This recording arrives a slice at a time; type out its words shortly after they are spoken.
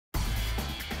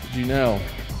Did you know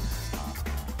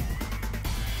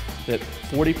that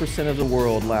 40% of the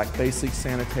world lack basic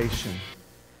sanitation,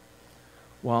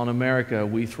 while in America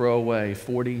we throw away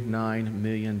 49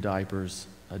 million diapers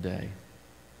a day?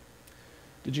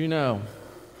 Did you know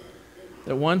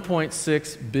that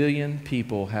 1.6 billion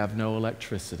people have no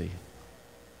electricity?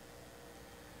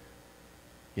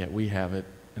 Yet we have it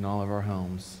in all of our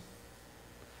homes.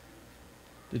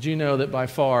 Did you know that by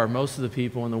far most of the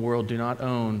people in the world do not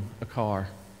own a car?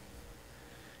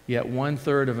 Yet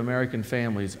 1/3 of American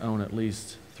families own at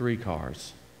least 3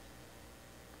 cars.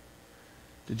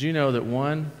 Did you know that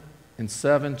 1 in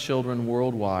 7 children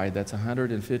worldwide, that's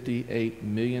 158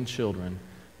 million children,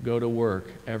 go to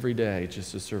work every day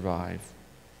just to survive?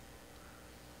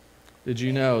 Did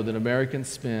you know that Americans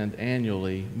spend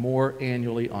more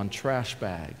annually on trash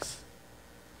bags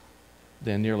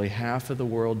than nearly half of the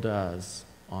world does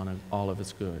on all of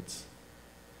its goods?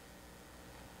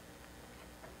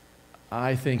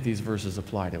 I think these verses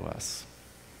apply to us.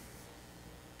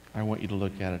 I want you to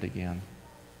look at it again.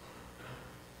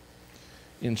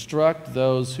 Instruct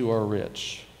those who are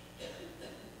rich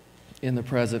in the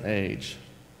present age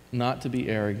not to be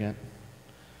arrogant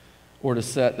or to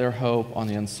set their hope on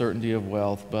the uncertainty of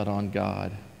wealth, but on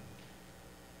God,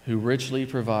 who richly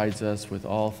provides us with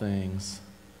all things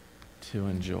to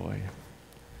enjoy.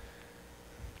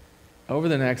 Over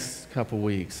the next couple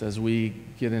weeks, as we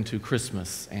get into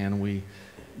Christmas and we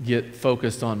get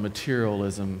focused on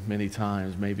materialism many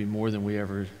times, maybe more than we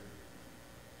ever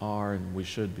are and we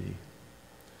should be,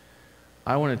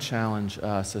 I want to challenge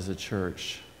us as a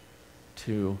church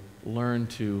to learn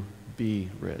to be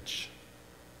rich.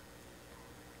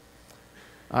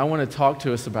 I want to talk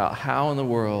to us about how in the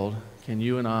world can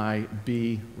you and I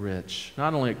be rich,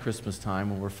 not only at Christmas time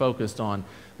when we're focused on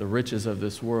the riches of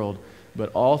this world, but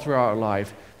all throughout our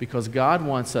life, because God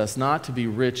wants us not to be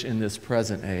rich in this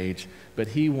present age, but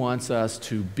He wants us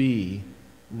to be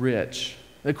rich.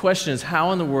 The question is,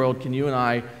 how in the world can you and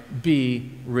I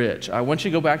be rich? I want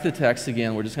you to go back to the text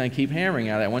again. We're just going to keep hammering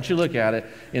at it. I want you to look at it.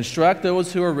 Instruct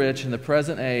those who are rich in the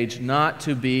present age not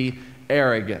to be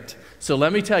arrogant. So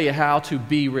let me tell you how to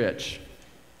be rich.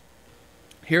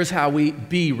 Here's how we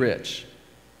be rich.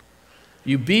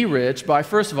 You be rich by,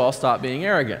 first of all, stop being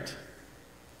arrogant.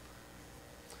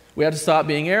 We have to stop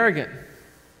being arrogant.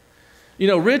 You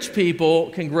know, rich people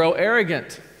can grow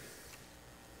arrogant,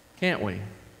 can't we?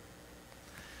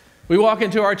 We walk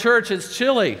into our church, it's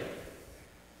chilly.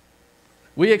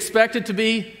 We expect it to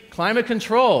be climate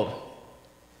controlled.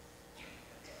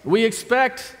 We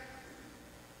expect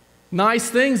nice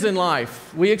things in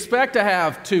life. We expect to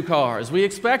have 2 cars. We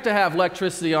expect to have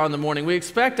electricity on in the morning. We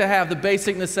expect to have the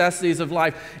basic necessities of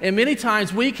life. And many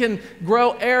times we can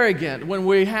grow arrogant when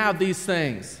we have these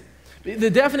things.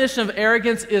 The definition of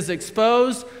arrogance is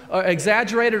exposed, or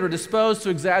exaggerated, or disposed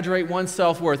to exaggerate one's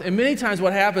self-worth. And many times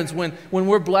what happens when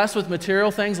we're blessed with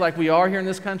material things like we are here in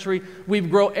this country, we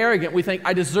grow arrogant. We think,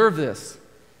 I deserve this.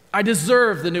 I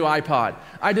deserve the new iPod.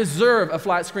 I deserve a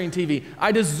flat screen TV.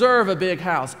 I deserve a big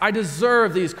house. I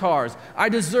deserve these cars. I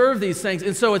deserve these things.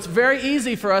 And so it's very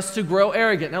easy for us to grow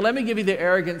arrogant. Now let me give you the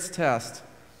arrogance test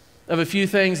of a few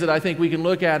things that I think we can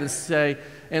look at and say,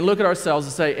 and look at ourselves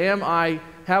and say,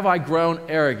 have I grown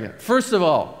arrogant? First of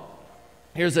all,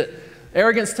 here's it.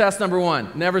 Arrogance test number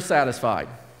 1, never satisfied.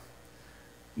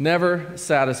 Never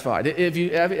satisfied. If you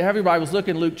have your Bibles, look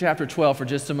in Luke chapter 12 for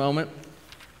just a moment.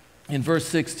 In verse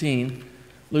 16,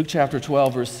 Luke chapter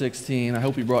 12, verse 16. I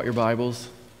hope you brought your Bibles.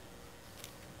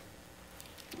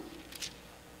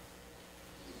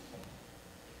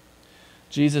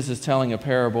 Jesus is telling a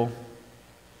parable.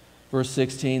 Verse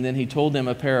 16, then He told them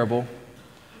a parable.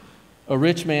 A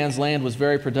rich man's land was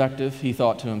very productive, he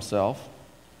thought to himself.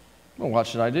 Well, what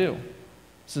should I do,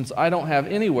 since I don't have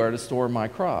anywhere to store my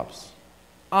crops?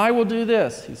 I will do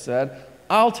this, he said.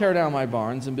 I'll tear down my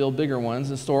barns and build bigger ones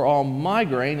and store all my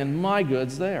grain and my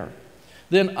goods there.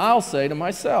 Then I'll say to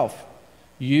myself,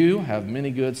 you have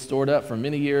many goods stored up for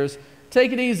many years.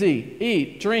 Take it easy,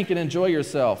 eat, drink, and enjoy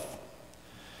yourself.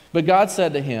 But God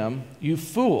said to him, you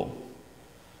fool,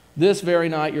 this very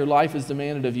night your life is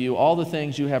demanded of you. All the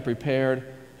things you have prepared,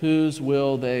 whose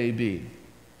will they be?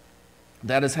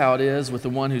 That is how it is with the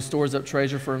one who stores up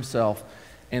treasure for himself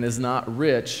and is not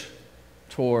rich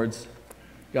towards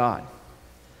God.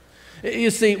 You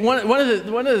see, one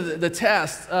of the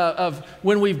tests of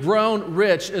when we've grown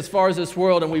rich as far as this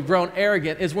world and we've grown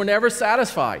arrogant is we're never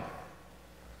satisfied.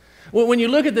 Well, when you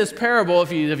look at this parable,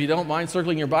 if you don't mind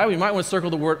circling your Bible, you might want to circle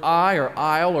the word I or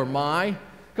I'll or my,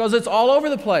 because it's all over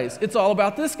the place. It's all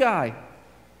about this guy.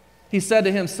 He said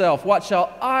to himself, what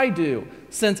shall I do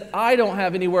since I don't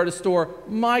have anywhere to store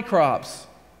my crops?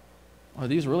 Are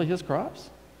these really his crops?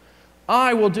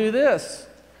 I will do this.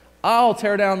 I'll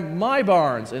tear down my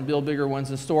barns and build bigger ones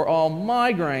and store all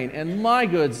my grain and my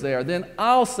goods there. Then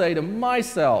I'll say to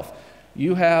myself,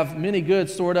 you have many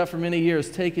goods stored up for many years.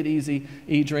 Take it easy,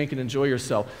 eat, drink, and enjoy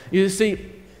yourself. You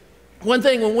see, one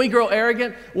thing, when we grow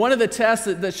arrogant, one of the tests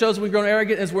that shows we grow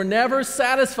arrogant is we're never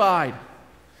satisfied.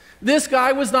 This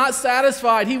guy was not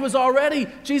satisfied.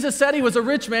 Jesus said he was a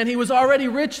rich man. He was already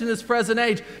rich in this present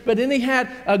age. But then he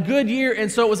had a good year,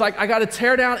 and so it was like, I got to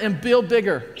tear down and build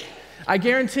bigger. I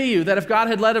guarantee you that if God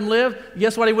had let him live,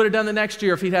 guess what he would have done the next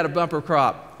year if he'd had a bumper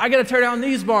crop? I got to tear down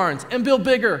these barns and build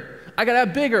bigger. I got to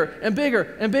have bigger and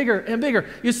bigger and bigger and bigger.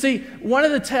 You see, one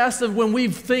of the tests of when we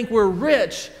think we're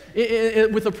rich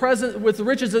with the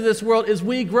riches of this world is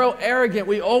we grow arrogant.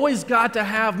 We always got to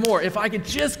have more. If I could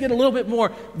just get a little bit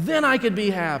more, then I could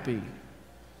be happy.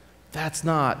 That's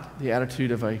not the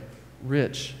attitude of a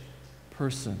rich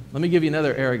person. Let me give you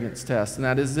another arrogance test, and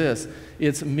that is this.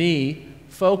 It's me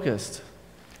focused.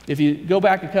 If you go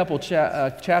back a couple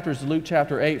chapters to Luke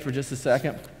chapter 8 for just a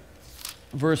second,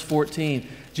 verse 14,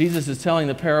 Jesus is telling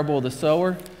the parable of the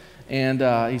sower, and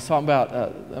he's talking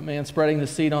about a man spreading the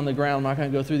seed on the ground. I'm not going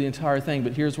to go through the entire thing,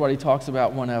 but here's what he talks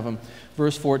about, one of them.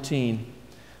 Verse 14,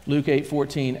 Luke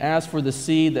 8:14, as for the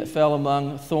seed that fell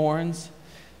among thorns,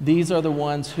 these are the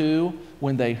ones who,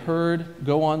 when they heard,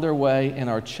 go on their way and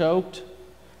are choked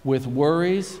with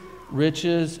worries,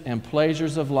 riches, and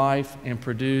pleasures of life, and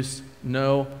produce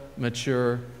no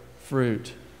mature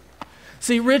fruit.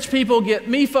 See, rich people get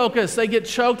me-focused. They get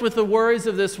choked with the worries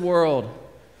of this world.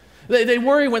 They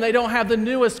worry when they don't have the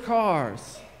newest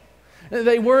cars.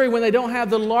 They worry when they don't have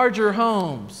the larger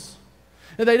homes.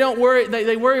 They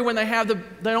worry when they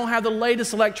don't have the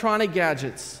latest electronic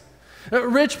gadgets.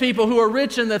 Rich people who are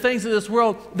rich in the things of this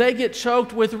world, they get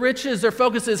choked with riches. Their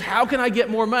focus is, how can I get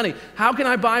more money? How can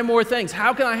I buy more things?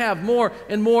 How can I have more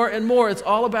and more and more? It's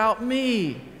all about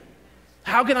me.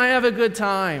 How can I have a good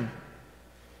time?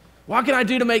 What can I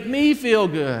do to make me feel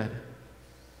good?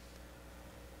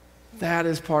 That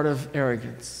is part of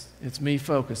arrogance. It's me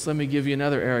focused. Let me give you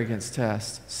another arrogance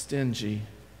test. Stingy.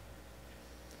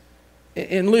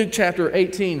 In Luke chapter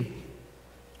 18,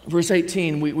 verse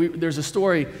 18, there's a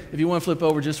story, if you want to flip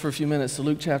over just for a few minutes to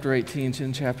Luke chapter 18,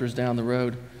 10 chapters down the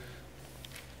road.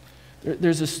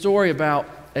 There's a story about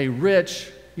a rich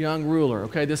young ruler.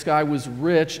 Okay, this guy was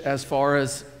rich as far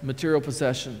as material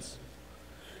possessions.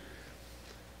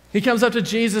 He comes up to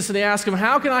Jesus and he asks him,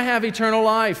 how can I have eternal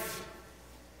life?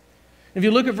 If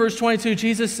you look at verse 22,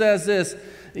 Jesus says this,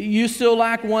 you still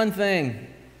lack one thing.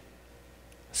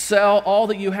 Sell all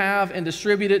that you have and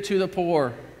distribute it to the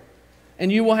poor,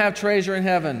 and you will have treasure in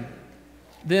heaven.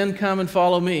 Then come and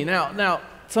follow me. Now,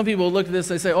 some people look at this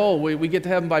and they say, oh, we get to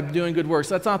heaven by doing good works.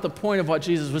 That's not the point of what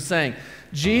Jesus was saying.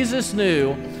 Jesus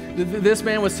knew, this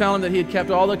man was telling him that he had kept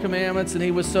all the commandments and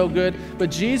he was so good,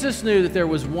 but Jesus knew that there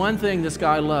was one thing this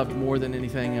guy loved more than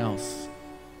anything else,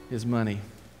 his money.